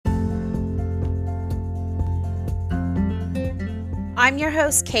I'm your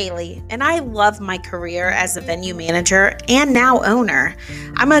host, Kaylee, and I love my career as a venue manager and now owner.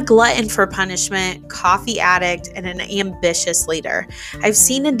 I'm a glutton for punishment, coffee addict, and an ambitious leader. I've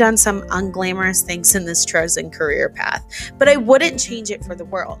seen and done some unglamorous things in this chosen career path, but I wouldn't change it for the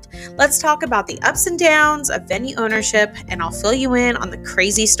world. Let's talk about the ups and downs of venue ownership, and I'll fill you in on the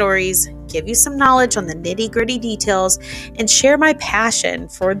crazy stories, give you some knowledge on the nitty-gritty details, and share my passion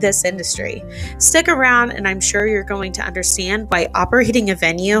for this industry. Stick around, and I'm sure you're going to understand why operating a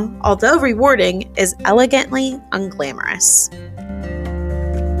venue, although rewarding, is elegantly unglamorous.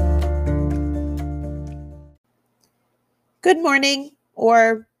 Good morning,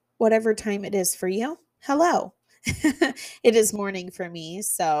 or whatever time it is for you. Hello. It is morning for me,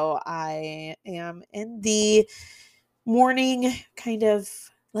 so I am in the morning kind of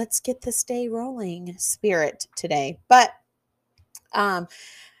let's get this day rolling spirit today. But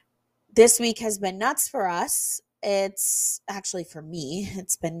this week has been nuts for us. It's actually for me,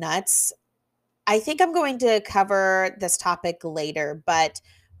 it's been nuts. I think I'm going to cover this topic later, but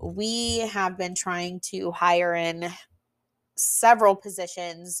we have been trying to hire in several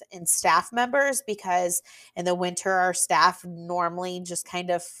positions in staff members because in the winter our staff normally just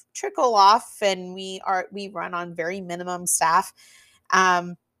kind of trickle off, and we run on very minimum staff.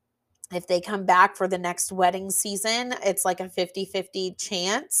 If they come back for the next wedding season, it's like a 50-50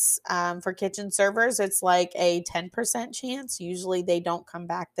 chance. For kitchen servers, it's like a 10% chance. Usually they don't come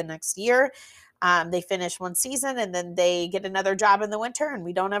back the next year. They finish one season and then they get another job in the winter and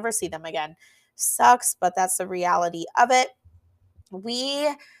we don't ever see them again. Sucks, but that's the reality of it.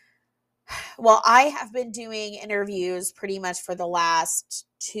 I have been doing interviews pretty much for the last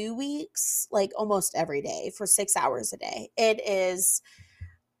 2 weeks, like almost every day for 6 hours a day.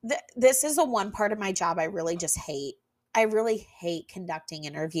 This is a one part of my job I really just hate. I really hate conducting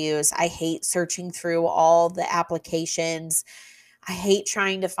interviews. I hate searching through all the applications. I hate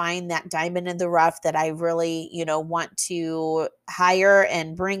trying to find that diamond in the rough that I really, want to hire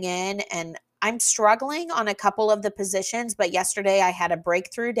and bring in. And I'm struggling on a couple of the positions, but yesterday I had a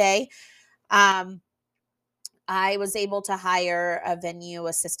breakthrough day. I was able to hire a venue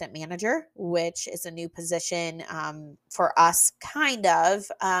assistant manager, which is a new position for us, kind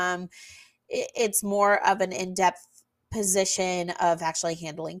of. It's more of an in-depth position of actually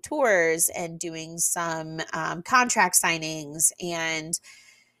handling tours and doing some contract signings and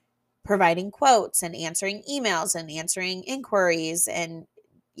providing quotes and answering emails and answering inquiries and,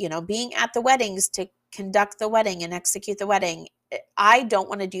 being at the weddings to conduct the wedding and execute the wedding. I don't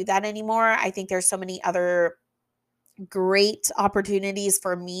want to do that anymore. I think there's so many other great opportunities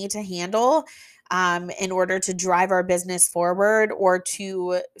for me to handle in order to drive our business forward or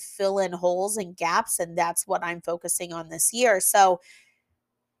to fill in holes and gaps. And that's what I'm focusing on this year. So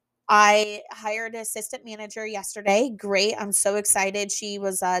I hired an assistant manager yesterday. Great. I'm so excited. She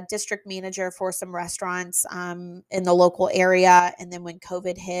was a district manager for some restaurants in the local area. And then when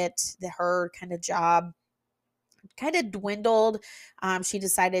COVID hit, her kind of job kind of dwindled. She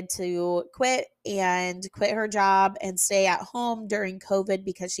decided to quit her job and stay at home during COVID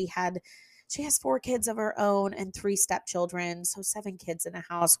because she has 4 kids of her own and 3 stepchildren. So 7 kids in a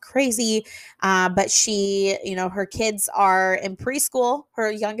house, crazy. But she, her kids are in preschool.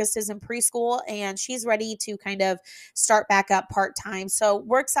 Her youngest is in preschool and she's ready to kind of start back up part-time. So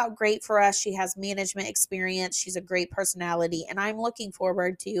works out great for us. She has management experience. She's a great personality. And I'm looking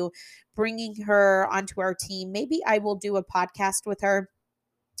forward to bringing her onto our team. Maybe I will do a podcast with her.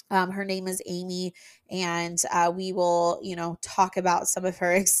 Her name is Amy, and we will, talk about some of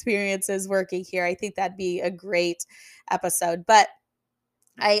her experiences working here. I think that'd be a great episode. But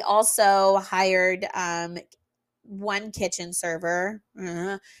I also hired one kitchen server.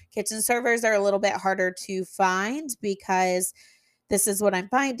 Kitchen servers are a little bit harder to find because this is what I'm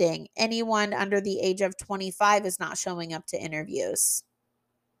finding. Anyone under the age of 25 is not showing up to interviews.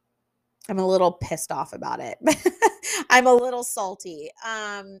 I'm a little pissed off about it. I'm a little salty.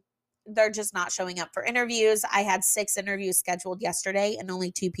 They're just not showing up for interviews. I had 6 interviews scheduled yesterday and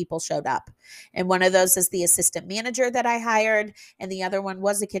only 2 people showed up. And one of those is the assistant manager that I hired. And the other one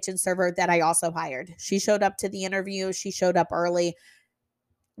was a kitchen server that I also hired. She showed up to the interview. She showed up early.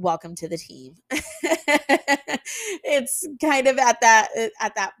 Welcome to the team. It's kind of at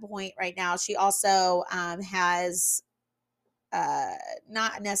that point right now. She also has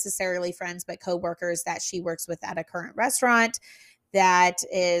not necessarily friends, but coworkers that she works with at a current restaurant that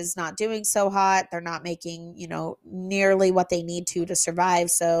is not doing so hot. They're not making, nearly what they need to survive.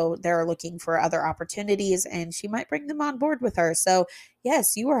 So they're looking for other opportunities and she might bring them on board with her. So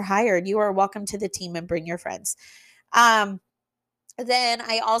yes, you are hired. You are welcome to the team and bring your friends. Then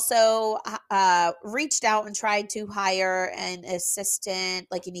I also reached out and tried to hire an assistant,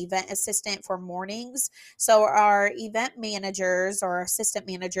 like an event assistant for mornings. So our event managers or assistant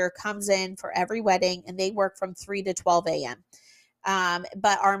manager comes in for every wedding and they work from 3 to 12 a.m.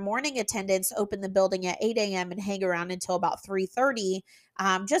 But our morning attendants open the building at 8 a.m. and hang around until about 3:30,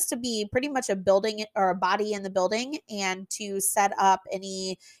 just to be pretty much a building or a body in the building and to set up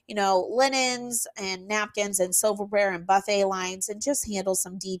any, linens and napkins and silverware and buffet lines and just handle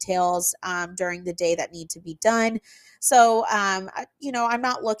some details during the day that need to be done. So, I'm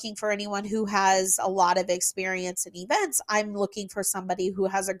not looking for anyone who has a lot of experience in events. I'm looking for somebody who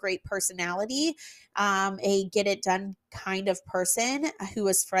has a great personality, a get it done kind of person who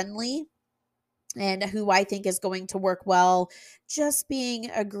is friendly and who I think is going to work well, just being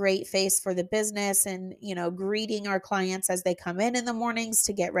a great face for the business and, greeting our clients as they come in the mornings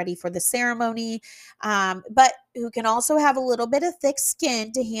to get ready for the ceremony. But who can also have a little bit of thick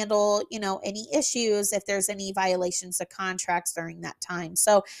skin to handle, any issues if there's any violations of contracts during that time.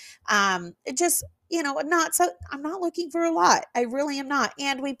 So, it just, I'm not looking for a lot. I really am not.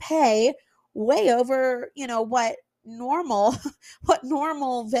 And we pay way over, normal what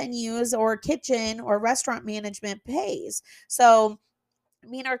normal venues or kitchen or restaurant management pays. So, I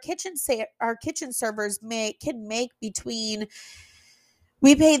mean, our kitchen servers can make between,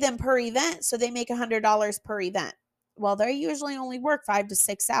 we pay them per event, so they make $100 per event. Well, they usually only work 5 to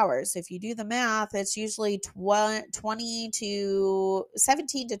 6 hours. If you do the math, it's usually 20 to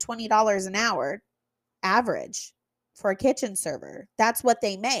 $17 to $20 an hour average for a kitchen server. That's what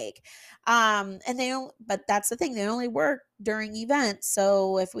they make. And but that's the thing, they only work during events.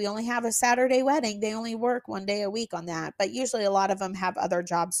 So if we only have a Saturday wedding, they only work 1 day a week on that. But usually a lot of them have other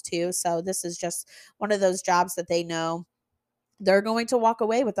jobs too. So this is just one of those jobs that they know they're going to walk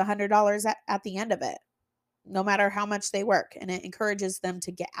away with $100 at the end of it, no matter how much they work. And it encourages them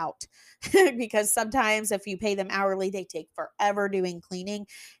to get out because sometimes if you pay them hourly, they take forever doing cleaning.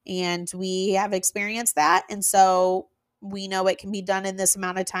 And we have experienced that. And so we know it can be done in this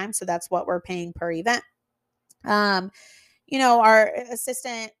amount of time. So that's what we're paying per event. Our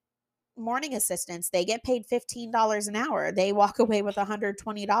morning assistants, they get paid $15 an hour. They walk away with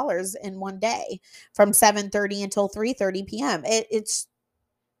 $120 in one day from 7:30 until 3:30 p.m. It's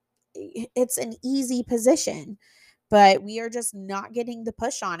an easy position, but we are just not getting the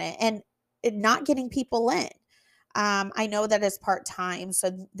push on it and not getting people in. I know that it's part time,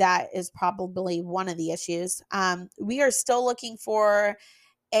 so that is probably one of the issues. We are still looking for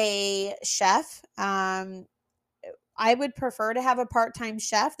a chef. I would prefer to have a part time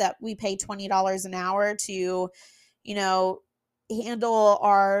chef that we pay $20 an hour to, you know, handle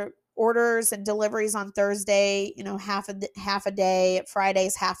our orders and deliveries on Thursday, half a day,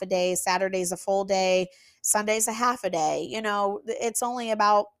 Fridays half a day, Saturdays a full day, Sundays a half a day. It's only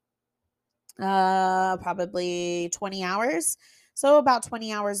about probably 20 hours. So about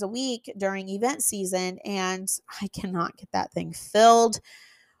 20 hours a week during event season, and I cannot get that thing filled.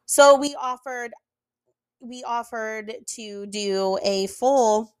 So we offered to do a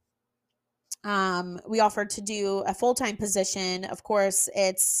full-time position. Of course,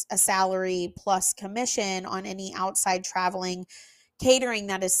 it's a salary plus commission on any outside traveling catering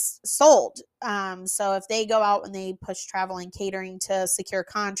that is sold. So if they go out and they push traveling catering to secure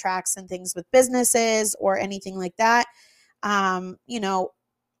contracts and things with businesses or anything like that, um, you know,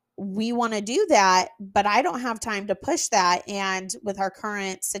 we want to do that, but I don't have time to push that. And with our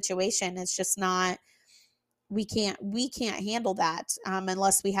current situation, it's just not, we can't handle that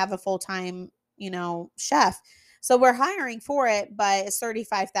unless we have a full-time, chef. So we're hiring for it, but it's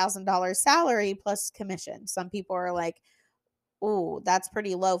 $35,000 salary plus commission. Some people are like, "Oh, that's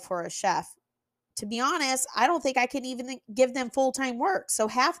pretty low for a chef." To be honest, I don't think I can even give them full-time work. So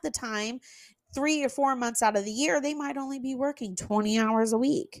half the time, 3 or 4 months out of the year, they might only be working 20 hours a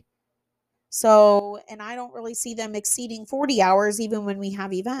week. So, and I don't really see them exceeding 40 hours even when we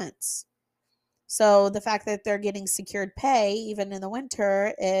have events. So the fact that they're getting secured pay even in the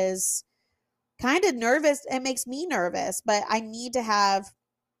winter is kind of nervous. It makes me nervous, but I need to have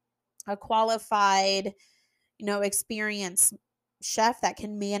a qualified, experienced chef that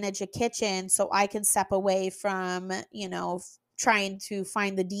can manage a kitchen so I can step away from, trying to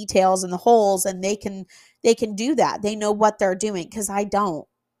find the details and the holes, and they can do that. They know what they're doing because I don't.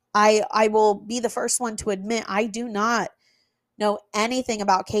 I will be the first one to admit I do not know anything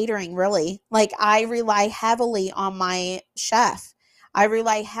about catering really. Like I rely heavily on my chef. I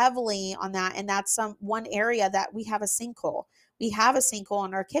rely heavily on that, and that's one area that we have a sinkhole. We have a sinkhole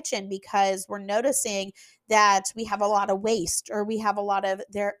in our kitchen because we're noticing that we have a lot of waste, or we have a lot of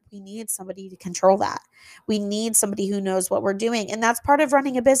there. We need somebody to control that. We need somebody who knows what we're doing. And that's part of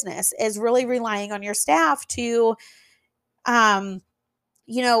running a business, is really relying on your staff to, um,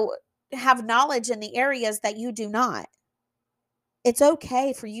 you know, have knowledge in the areas that you do not. It's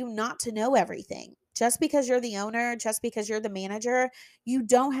okay for you not to know everything. Just because you're the owner, just because you're the manager, you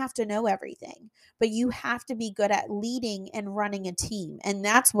don't have to know everything, but you have to be good at leading and running a team. And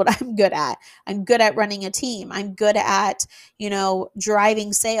that's what I'm good at. I'm good at running a team. I'm good at,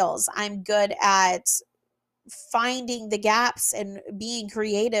 driving sales. I'm good at finding the gaps and being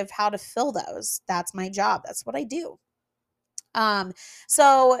creative how to fill those. That's my job. That's what I do.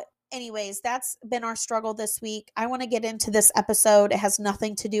 So anyways, that's been our struggle this week. I want to get into this episode. It has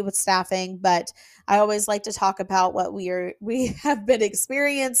nothing to do with staffing, but I always like to talk about what we have been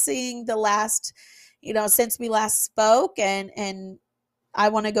experiencing the last, since we last spoke, and I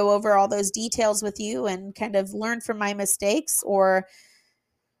want to go over all those details with you and kind of learn from my mistakes, or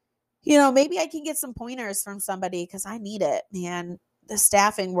maybe I can get some pointers from somebody, because I need it, man. The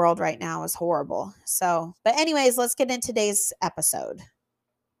staffing world right now is horrible. So, but anyways, let's get into today's episode.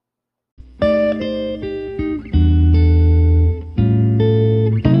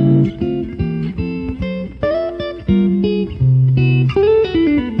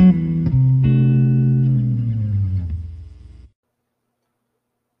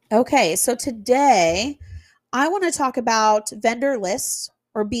 Okay, so today I want to talk about vendor lists,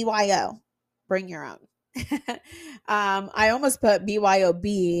 or BYO, bring your own. I almost put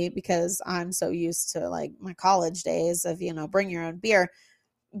BYOB because I'm so used to like my college days of, bring your own beer,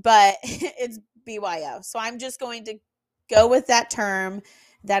 but it's BYO. So I'm just going to go with that term.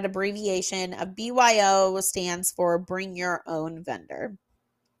 That abbreviation of BYO stands for bring your own vendor,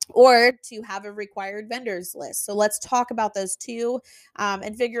 or to have a required vendors list. So let's talk about those two,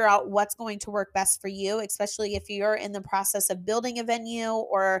 and figure out what's going to work best for you, especially if you're in the process of building a venue,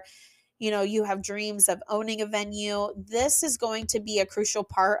 or you have dreams of owning a venue. This is going to be a crucial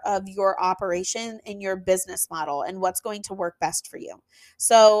part of your operation and your business model, and what's going to work best for you.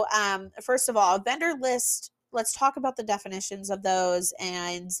 So first of all, a vendor list, let's talk about the definitions of those,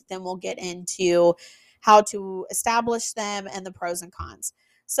 and then we'll get into how to establish them and the pros and cons.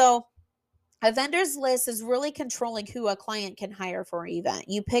 So a vendors list is really controlling who a client can hire for an event.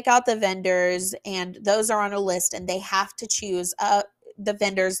 You pick out the vendors, and those are on a list, and they have to choose the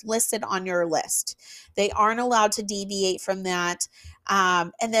vendors listed on your list. They aren't allowed to deviate from that.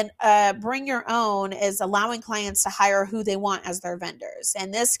 And then bring your own is allowing clients to hire who they want as their vendors.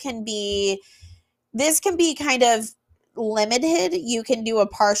 And this can be kind of limited. You can do a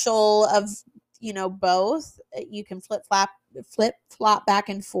partial of, both. You can flip flop back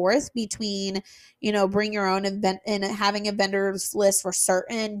and forth between, bring your own and having a vendors list for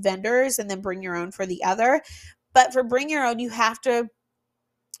certain vendors, and then bring your own for the other. But for bring your own, you have to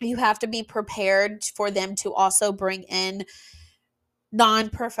be prepared for them to also bring in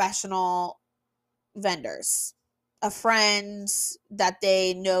non-professional vendors, a friend that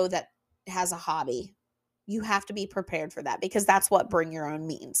they know that has a hobby. You have to be prepared for that, because that's what bring your own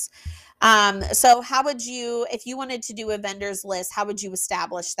means. So how would you, if you wanted to do a vendors list, how would you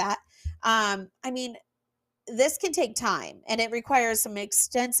establish that? This can take time, and it requires some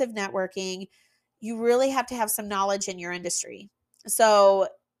extensive networking. You really have to have some knowledge in your industry. So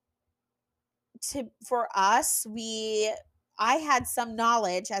for us, I had some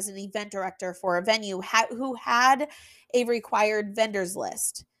knowledge as an event director for a venue who had a required vendors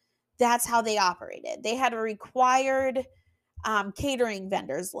list. That's how they operated. They had a required catering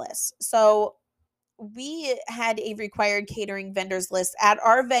vendors list. So we had a required catering vendors list at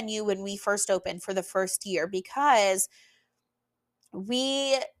our venue when we first opened for the first year, because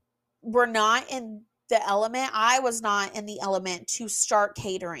we were not in the element. I was not in the element to start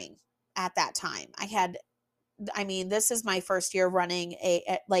catering at that time. This is my first year running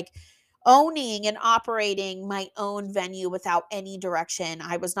owning and operating my own venue without any direction.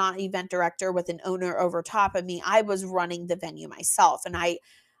 I was not an event director with an owner over top of me. I was running the venue myself, and I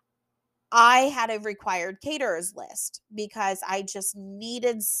had a required caterers list because I just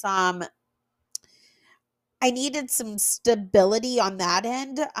needed some stability on that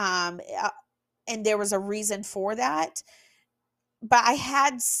end. And there was a reason for that, but I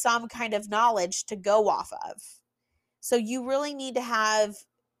had some kind of knowledge to go off of. So you really need to have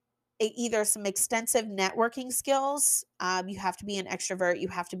either some extensive networking skills. You have to be an extrovert. You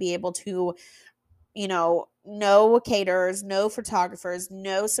have to be able to, know caterers, know photographers,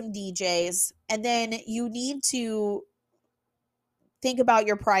 know some DJs. And then you need to think about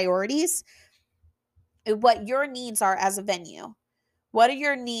your priorities. what your needs are as a venue. What are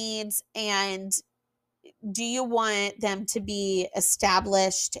your needs, and do you want them to be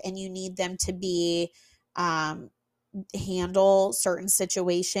established and you need them to be um, handle certain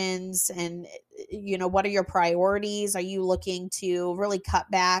situations? And what are your priorities? Are you looking to really cut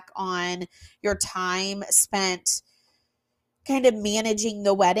back on your time spent kind of managing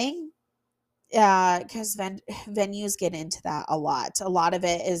the wedding? Because venues get into that a lot. A lot of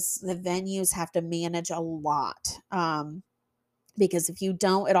it is the venues have to manage a lot, because if you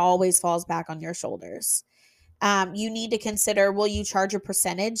don't, it always falls back on your shoulders. You need to consider, will you charge a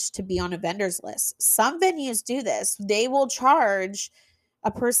percentage to be on a vendor's list? Some venues do this. They will charge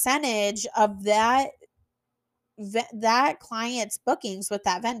a percentage of that client's bookings with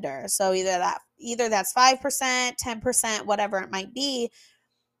that vendor. So either that's 5%, 10%, whatever it might be.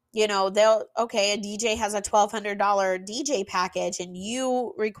 A DJ has a $1,200 DJ package and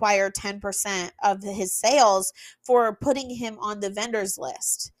you require 10% of his sales for putting him on the vendor's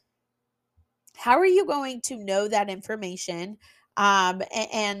list. How are you going to know that information?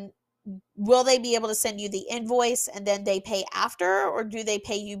 And will they be able to send you the invoice and then they pay after, or do they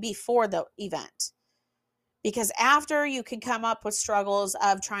pay you before the event? Because after, you can come up with struggles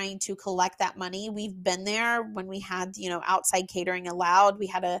of trying to collect that money. We've been there when we had, outside catering allowed. We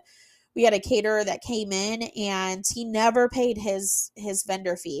had a caterer that came in and he never paid his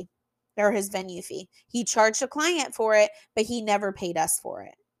vendor fee or his venue fee. He charged a client for it, but he never paid us for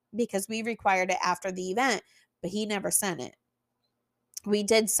it because we required it after the event, but he never sent it. We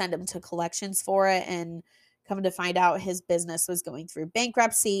did send him to collections for it, and come to find out his business was going through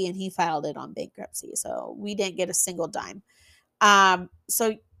bankruptcy and he filed it on bankruptcy. So we didn't get a single dime.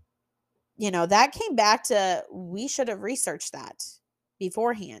 So that came back to, we should have researched that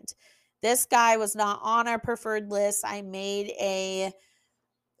beforehand. This guy was not on our preferred list. I made a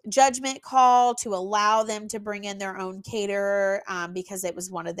judgment call to allow them to bring in their own caterer, because it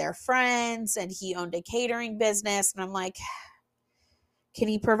was one of their friends and he owned a catering business. And I'm like, can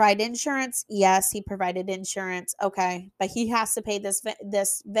he provide insurance? Yes, he provided insurance. Okay, but he has to pay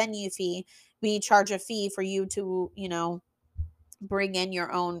this venue fee. We charge a fee for you to, bring in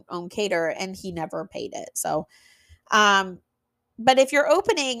your own caterer, and he never paid it. So, but if you're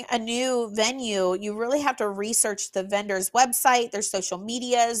opening a new venue, you really have to research the vendor's website, their social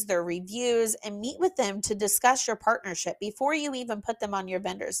medias, their reviews, and meet with them to discuss your partnership before you even put them on your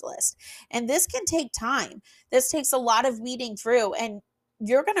vendor's list. And this can take time. This takes a lot of weeding through, and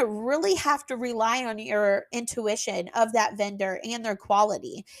you're going to really have to rely on your intuition of that vendor and their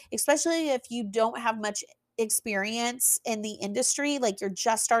quality, especially if you don't have much experience in the industry. Like, you're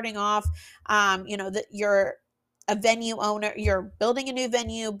just starting off, that you're a venue owner, you're building a new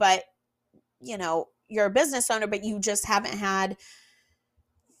venue, but you're a business owner, but you just haven't had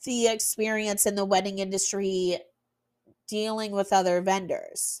the experience in the wedding industry dealing with other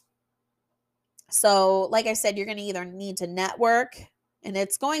vendors. So, like I said, you're going to either need to network, and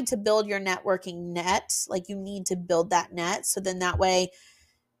it's going to build your networking net. Like, you need to build that net. So then that way,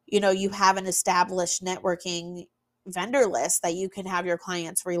 you have an established networking vendor list that you can have your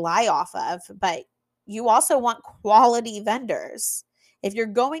clients rely off of. But you also want quality vendors. If you're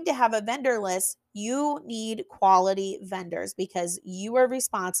going to have a vendor list, you need quality vendors because you are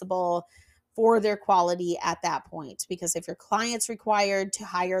responsible for their quality at that point. Because if your client's required to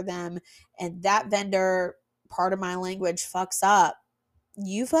hire them and that vendor, part of my language, fucks up,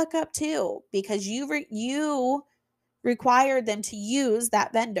 you fuck up too, because you required them to use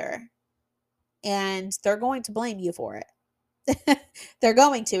that vendor, and they're going to blame you for it. They're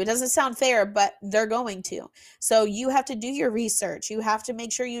going to. It doesn't sound fair, but they're going to. So you have to do your research. You have to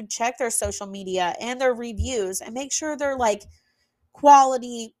make sure you check their social media and their reviews and make sure they're like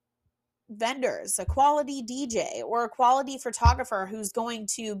quality vendors, a quality DJ or a quality photographer who's going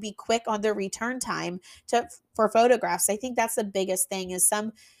to be quick on their return time for photographs. I think that's the biggest thing. Is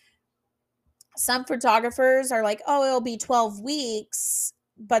some photographers are like, oh, it'll be 12 weeks,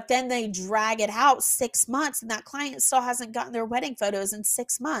 but then they drag it out 6 months and that client still hasn't gotten their wedding photos in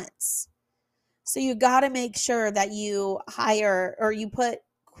 6 months. So you got to make sure that you hire or you put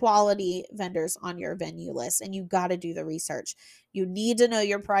quality vendors on your venue list, and you got to do the research. You need to know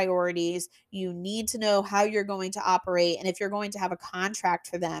your priorities. You need to know how you're going to operate. And if you're going to have a contract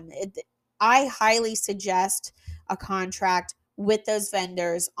for them, I highly suggest a contract with those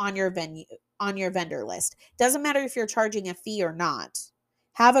vendors on your vendor list. Doesn't matter if you're charging a fee or not.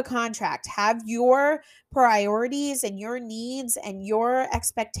 Have a contract. Have your priorities and your needs and your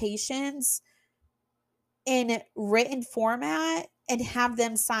expectations in written format, and have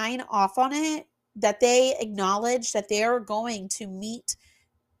them sign off on it, that they acknowledge that they're going to meet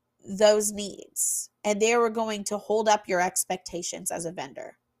those needs, and they were going to hold up your expectations as a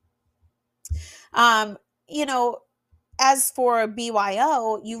vendor. Um, you know, as for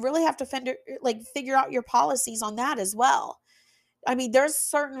BYO, you really have to figure out your policies on that as well. I mean, there's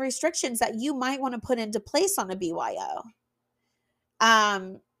certain restrictions that you might want to put into place on a BYO.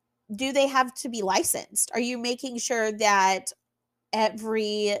 Do they have to be licensed? Are you making sure that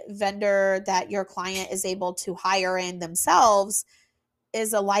every vendor that your client is able to hire in themselves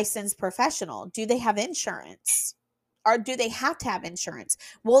is a licensed professional? Do they have insurance? Or do they have to have insurance?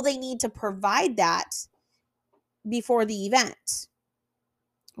 Will they need to provide that before the event?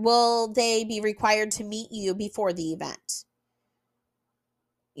 Will they be required to meet you before the event?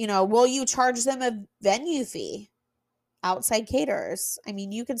 Will you charge them a venue fee? Outside caterers, I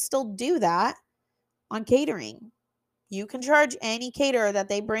mean, you can still do that on catering. You can charge any caterer that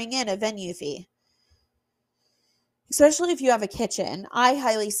they bring in a venue fee. Especially if you have a kitchen, I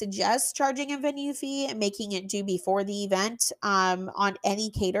highly suggest charging a venue fee and making it due before the event on any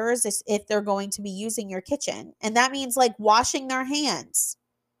caterers if they're going to be using your kitchen. And that means like washing their hands.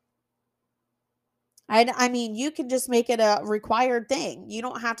 I mean, you can just make it a required thing. You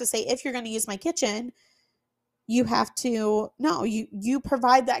don't have to say, if you're going to use my kitchen, you have to, no, you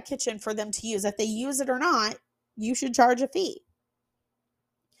provide that kitchen for them to use. If they use it or not, you should charge a fee.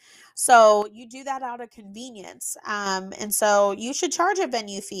 So you do that out of convenience. And so you should charge a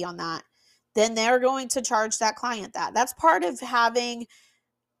venue fee on that. Then they're going to charge that client that. That's part of having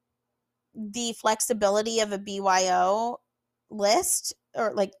the flexibility of a BYO list,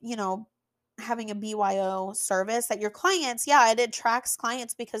 or having a BYO service that your clients, it attracts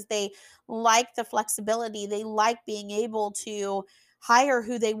clients because they like the flexibility. They like being able to hire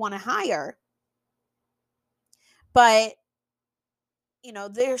who they want to hire. But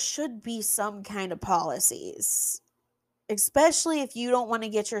there should be some kind of policies, especially if you don't want to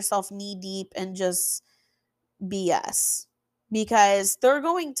get yourself knee deep in just BS, because they're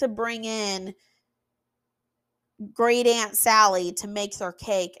going to bring in great Aunt Sally to make their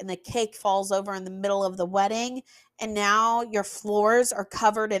cake, and the cake falls over in the middle of the wedding, and now your floors are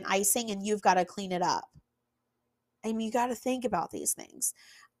covered in icing and you've got to clean it up. I mean, you got to think about these things.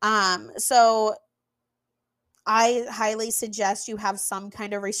 So I highly suggest you have some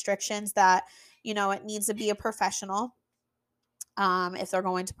kind of restrictions that, it needs to be a professional. If they're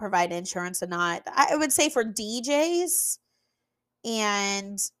going to provide insurance or not. I would say for DJs,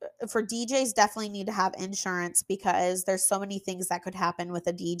 definitely need to have insurance, because there's so many things that could happen with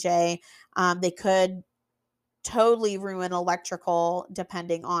a DJ. They could totally ruin electrical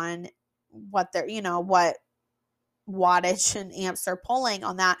depending on what what wattage and amps they're pulling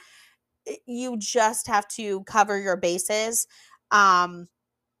on that. You just have to cover your bases.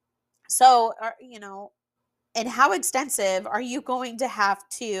 So, and how extensive are you going to have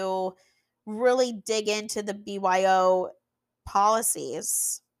to really dig into the BYO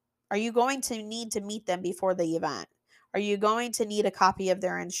policies? Are you going to need to meet them before the event? Are you going to need a copy of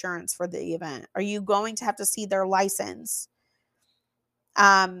their insurance for the event? Are you going to have to see their license?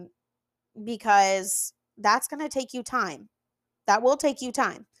 Because that's going to take you time. That will take you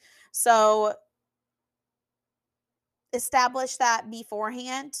time. So establish that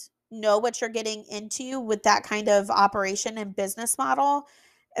beforehand. Know what you're getting into with that kind of operation and business model.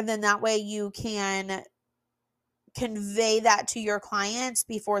 And then that way you can convey that to your clients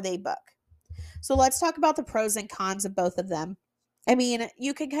before they book. So let's talk about the pros and cons of both of them. I mean,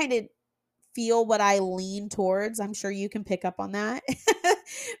 you can kind of feel what I lean towards. I'm sure you can pick up on that.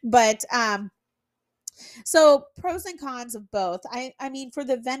 But so pros and cons of both. I mean, for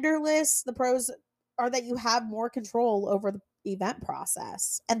the vendor list, the pros are that you have more control over the event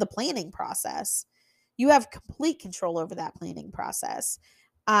process and the planning process. You have complete control over that planning process.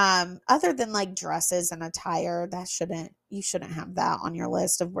 Other than like dresses and attire, you shouldn't have that on your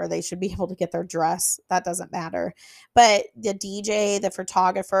list of where they should be able to get their dress. That doesn't matter. But the DJ, the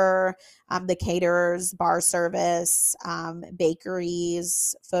photographer, the caterers, bar service,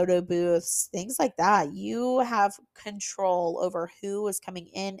 bakeries, photo booths, things like that, you have control over who is coming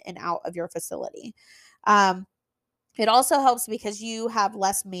in and out of your facility. It also helps because you have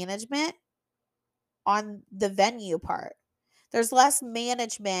less management on the venue part. There's less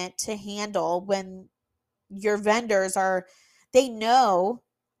management to handle when your vendors they know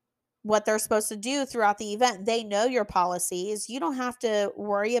what they're supposed to do throughout the event. They know your policies. You don't have to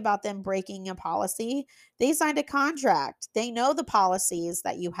worry about them breaking a policy. They signed a contract. They know the policies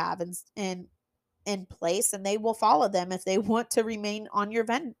that you have in place, and they will follow them if they want to remain on your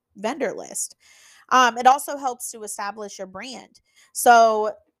vendor list. It also helps to establish your brand.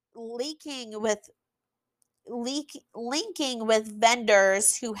 So leaking with linking with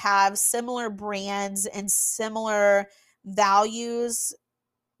vendors who have similar brands and similar values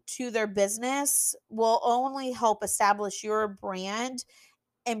to their business will only help establish your brand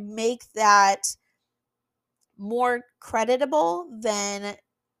and make that more creditable than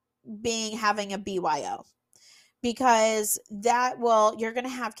having a BYO, because you're going to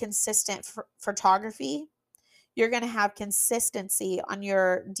have consistent photography. You're going to have consistency on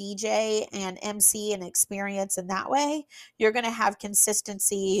your DJ and MC and experience in that way. You're going to have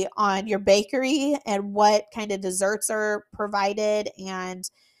consistency on your bakery and what kind of desserts are provided. And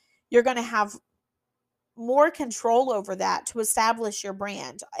you're going to have more control over that to establish your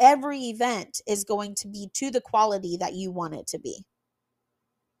brand. Every event is going to be to the quality that you want it to be.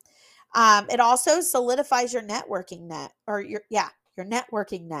 It also solidifies your networking net, or your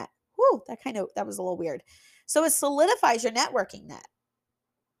networking net. Whew, that was a little weird. So it solidifies your networking net.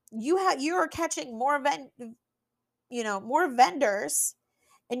 You are catching more more vendors,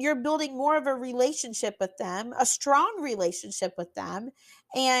 and you're building more of a relationship with them, a strong relationship with them,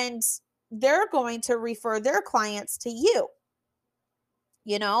 and they're going to refer their clients to you.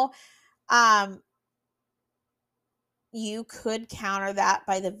 You could counter that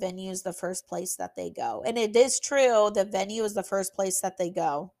by the venue is the first place that they go. And it is true, the venue is the first place that they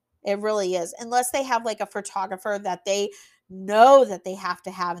go. It really is. Unless they have like a photographer that they know that they have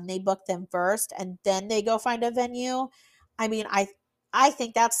to have and they book them first and then they go find a venue. I mean, I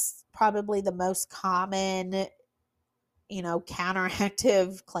think that's probably the most common,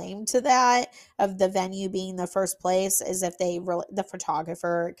 counteractive claim to that, of the venue being the first place, is if the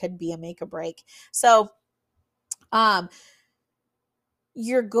photographer could be a make or break. So,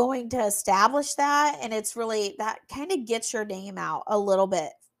 you're going to establish that, and it's really, that kind of gets your name out a little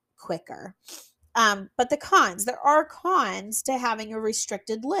bit quicker. But there are cons to having a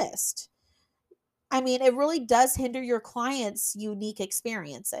restricted list. I mean, it really does hinder your clients' unique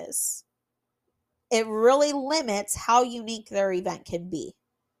experiences. It really limits how unique their event can be.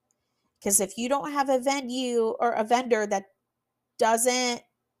 Because if you don't have a venue or a vendor that doesn't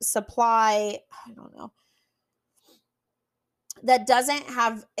supply, I don't know, that doesn't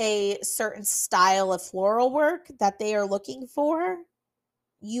have a certain style of floral work that they are looking for,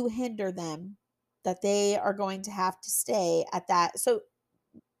 you hinder them, that they are going to have to stay at that. So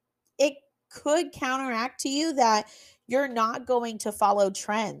it could counteract to you that you're not going to follow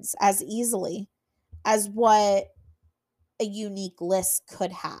trends as easily as what a unique list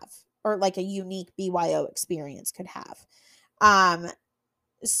could have, or like a unique BYO experience could have.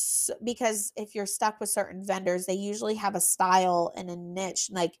 Because if you're stuck with certain vendors, they usually have a style and a niche,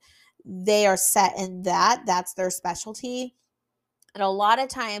 like they are set in that's their specialty. And a lot of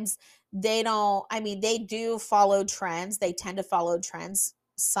times they do follow trends. They tend to follow trends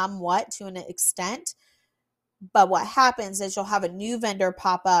somewhat to an extent. But what happens is you'll have a new vendor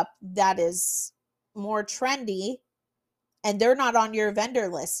pop up that is more trendy, and they're not on your vendor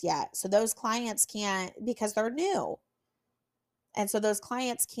list yet. So those clients can't, because they're new. And so those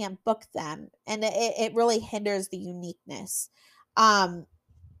clients can't book them, and it really hinders the uniqueness. I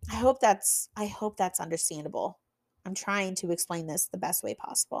hope that's understandable. I'm trying to explain this the best way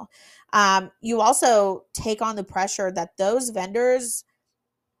possible. You also take on the pressure that those vendors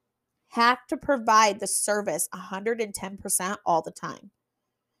have to provide the service 110% all the time.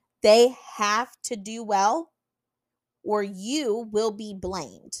 They have to do well, or you will be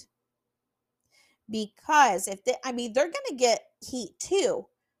blamed. Because they're going to get heat too,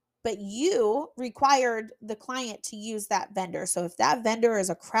 but you required the client to use that vendor. So if that vendor is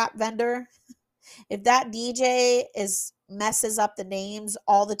a crap vendor, if that DJ messes up the names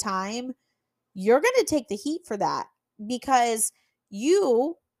all the time, you're going to take the heat for that, because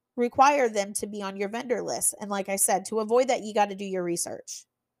you require them to be on your vendor list. And like I said, to avoid that, you got to do your research.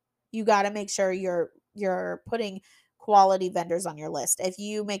 You got to make sure you're putting quality vendors on your list. If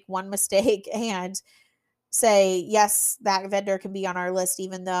you make one mistake and say, yes, that vendor can be on our list,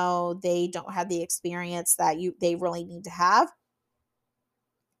 even though they don't have the experience that they really need to have,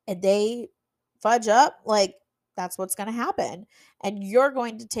 and they fudge up, like, that's what's going to happen. And you're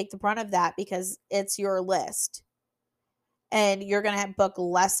going to take the brunt of that because it's your list. And you're going to book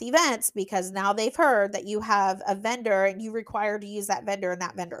less events because now they've heard that you have a vendor and you require to use that vendor, and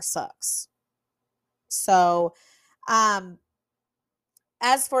that vendor sucks. So,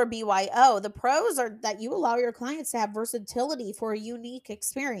 as for BYO, the pros are that you allow your clients to have versatility for a unique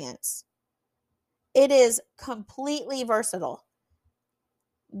experience. It is completely versatile.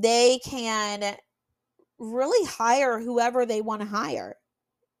 They can really hire whoever they want to hire,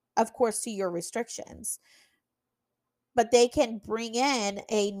 of course, to your restrictions. But they can bring in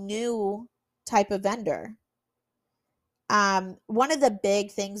a new type of vendor. One of the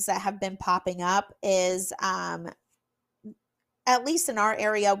big things that have been popping up is, at least in our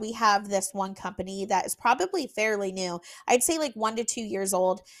area, we have this one company that is probably fairly new. I'd say like 1 to 2 years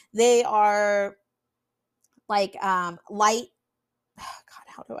old. They are like light God,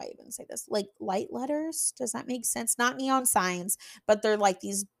 how do I even say this? Like light letters? Does that make sense? Not neon signs, but they're like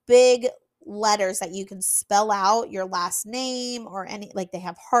these big letters that you can spell out your last name or any, like they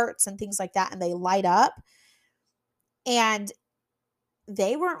have hearts and things like that, and they light up. And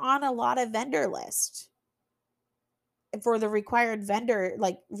they were on a lot of vendor lists for the required vendor,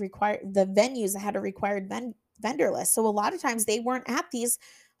 like require the venues that had a required vendor list. So a lot of times they weren't at these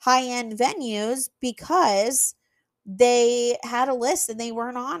high end venues because they had a list and they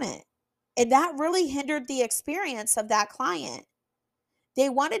weren't on it. And that really hindered the experience of that client. They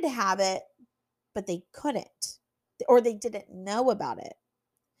wanted to have it, but they couldn't, or they didn't know about it.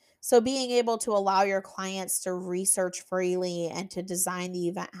 So being able to allow your clients to research freely and to design the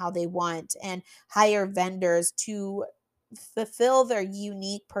event how they want and hire vendors to fulfill their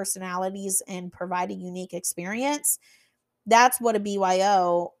unique personalities and provide a unique experience, that's what a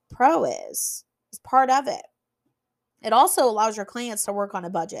BYO Pro is. It's part of it. It also allows your clients to work on a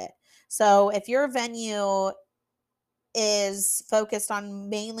budget. So if your venue is focused on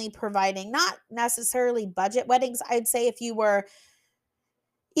mainly providing not necessarily budget weddings, I'd say if you were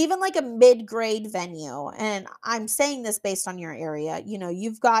even like a mid-grade venue, and I'm saying this based on your area,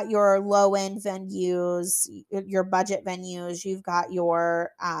 you've got your low-end venues, your budget venues, you've got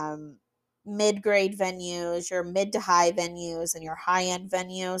your mid-grade venues, your mid to high venues, and your high-end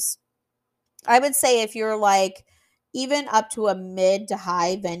venues. I would say if you're like even up to a mid to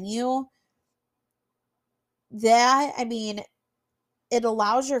high venue, it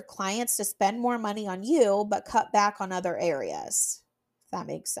allows your clients to spend more money on you, but cut back on other areas. If that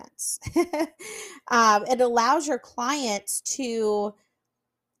makes sense. It allows your clients to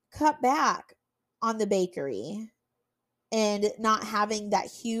cut back on the bakery and not having that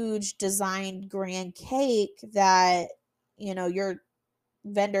huge designed grand cake that, your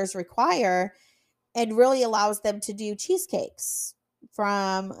vendors require, and really allows them to do cheesecakes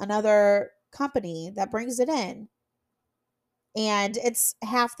from another company that brings it in. And it's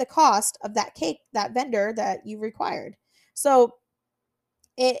half the cost of that cake, that vendor that you required. So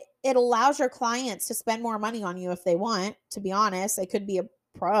it allows your clients to spend more money on you if they want, to be honest. They could be a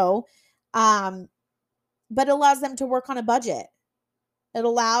pro. But it allows them to work on a budget. It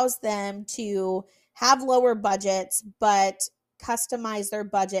allows them to have lower budgets, but customize their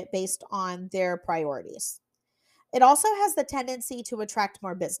budget based on their priorities. It also has the tendency to attract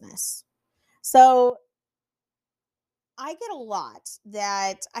more business. So I get a lot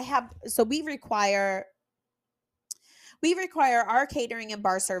that I have. So we require our catering and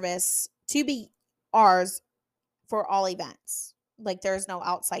bar service to be ours for all events. Like there's no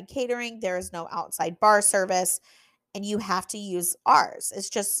outside catering, there is no outside bar service, and you have to use ours. It's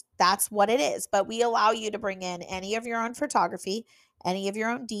just that's what it is. But we allow you to bring in any of your own photography, any of your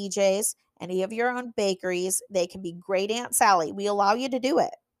own DJs, any of your own bakeries. They can be great Aunt Sally. We allow you to do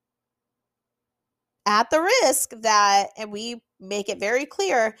it at the risk that, and we make it very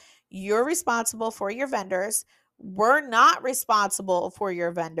clear, you're responsible for your vendors. We're not responsible for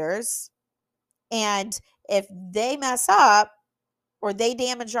your vendors. And if they mess up or they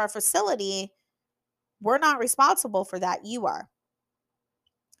damage our facility, we're not responsible for that. You are.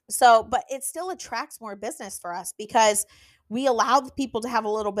 So, but it still attracts more business for us because we allow people to have a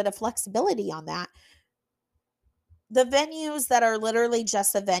little bit of flexibility on that. The venues that are literally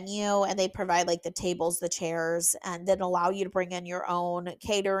just a venue and they provide like the tables, the chairs, and then allow you to bring in your own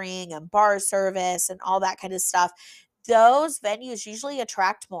catering and bar service and all that kind of stuff, those venues usually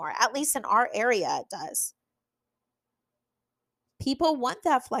attract more. At least in our area, it does. People want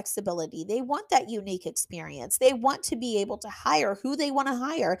that flexibility. They want that unique experience. They want to be able to hire who they want to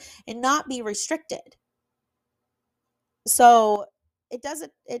hire and not be restricted. So it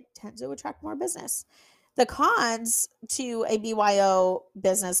tends to attract more business. The cons to a BYO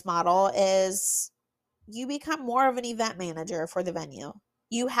business model is you become more of an event manager for the venue.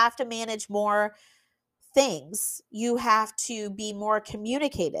 You have to manage more things. You have to be more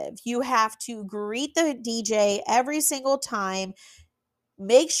communicative. You have to greet the DJ every single time.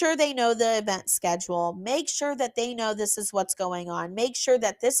 Make sure they know the event schedule. Make sure that they know this is what's going on. Make sure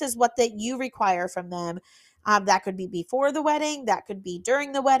that this is what that you require from them. That could be before the wedding. That could be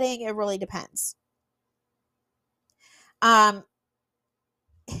during the wedding. It really depends. Um,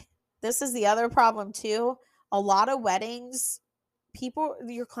 this is the other problem too. A lot of weddings,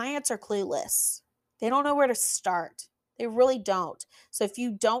 your clients are clueless. They don't know where to start. They really don't. So if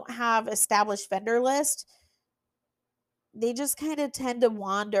you don't have established vendor list, they just kind of tend to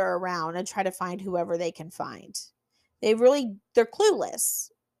wander around and try to find whoever they can find. They're clueless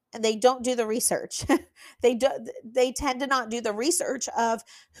and they don't do the research. They tend to not do the research of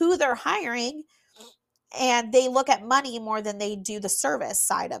who they're hiring, and they look at money more than they do the service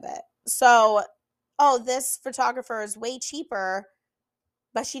side of it. So, oh, this photographer is way cheaper,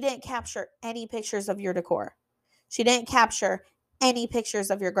 but she didn't capture any pictures of your decor. She didn't capture any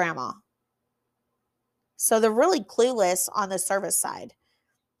pictures of your grandma. So they're really clueless on the service side.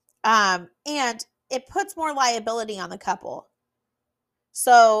 And it puts more liability on the couple.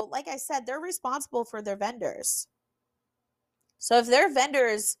 So, like I said, they're responsible for their vendors. So if their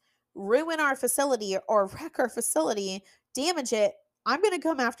vendors ruin our facility or wreck our facility, damage it, I'm going to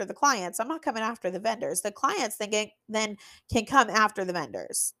come after the clients. I'm not coming after the vendors. The clients then can come after the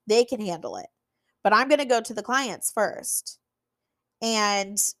vendors. They can handle it. But I'm going to go to the clients first.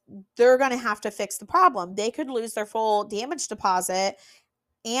 And they're going to have to fix the problem. They could lose their full damage deposit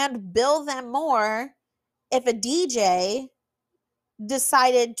and bill them more if a DJ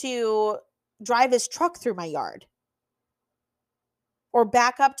decided to drive his truck through my yard or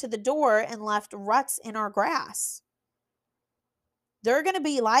back up to the door and left ruts in our grass. They're going to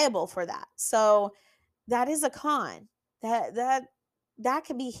be liable for that. So that is a con. That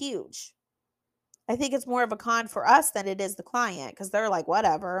can be huge. I think it's more of a con for us than it is the client, because they're like,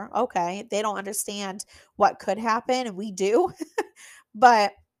 whatever, okay. They don't understand what could happen, and we do.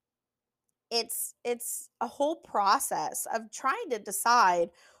 But it's a whole process of trying to decide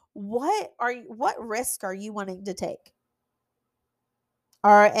what risk are you wanting to take?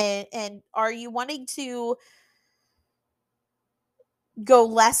 And are you wanting to go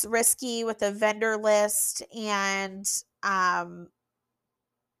less risky with a vendor list and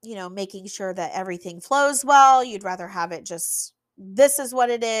making sure that everything flows well? You'd rather have it just, this is what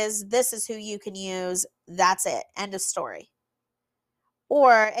it is, this is who you can use, that's it, end of story.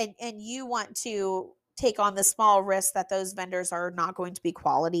 Or and you want to take on the small risk that those vendors are not going to be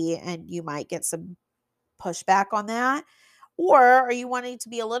quality and you might get some pushback on that. Or are you wanting to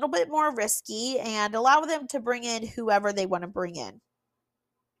be a little bit more risky and allow them to bring in whoever they want to bring in?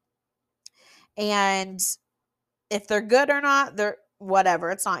 And if they're good or not, they're whatever,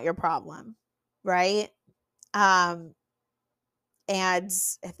 it's not your problem, right? And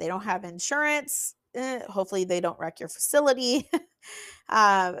if they don't have insurance, hopefully they don't wreck your facility.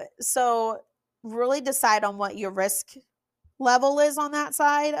 So really decide on what your risk level is on that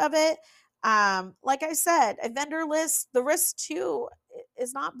side of it. Like I said, a vendor list, the risk too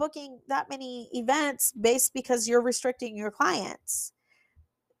is not booking that many events based because you're restricting your clients.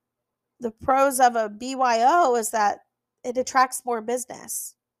 The pros of a BYO is that it attracts more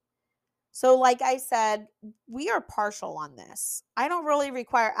business. So like I said, we are partial on this. I don't really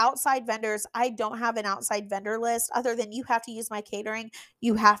require outside vendors. I don't have an outside vendor list other than you have to use my catering.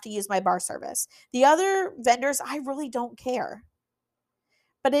 You have to use my bar service. The other vendors, I really don't care.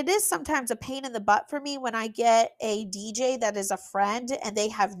 But it is sometimes a pain in the butt for me when I get a DJ that is a friend and they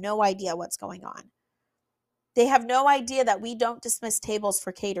have no idea what's going on. They have no idea that we don't dismiss tables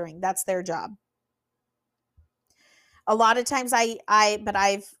for catering. That's their job. A lot of times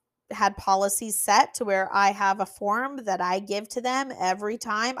I've had policies set to where I have a form that I give to them every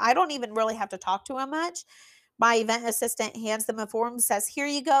time. I don't even really have to talk to them much. My event assistant hands them a form, says, here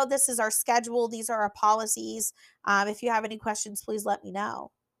you go. This is our schedule. These are our policies. If you have any questions, please let me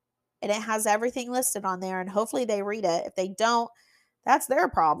know. And it has everything listed on there, and hopefully they read it. If they don't, that's their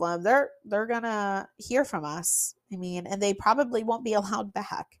problem. They're going to hear from us. And they probably won't be allowed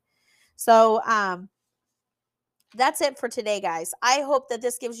back. So, that's it for today, guys. I hope that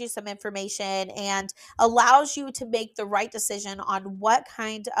this gives you some information and allows you to make the right decision on what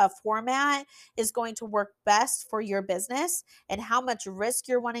kind of format is going to work best for your business and how much risk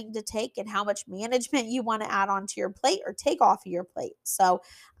you're wanting to take and how much management you want to add onto your plate or take off of your plate. So,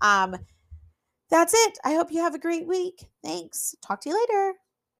 that's it. I hope you have a great week. Thanks. Talk to you later.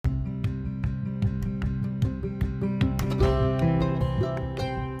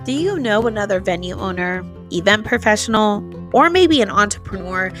 Do you know another venue owner, event professional, or maybe an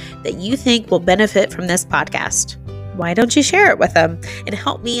entrepreneur that you think will benefit from this podcast? Why don't you share it with them and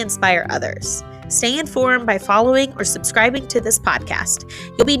help me inspire others? Stay informed by following or subscribing to this podcast.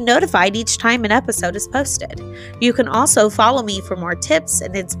 You'll be notified each time an episode is posted. You can also follow me for more tips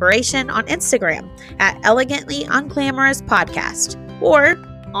and inspiration on Instagram at Elegantly Unglamorous Podcast or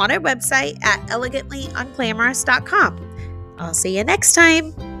on our website at elegantlyunglamorous.com. I'll see you next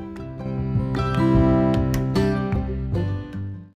time.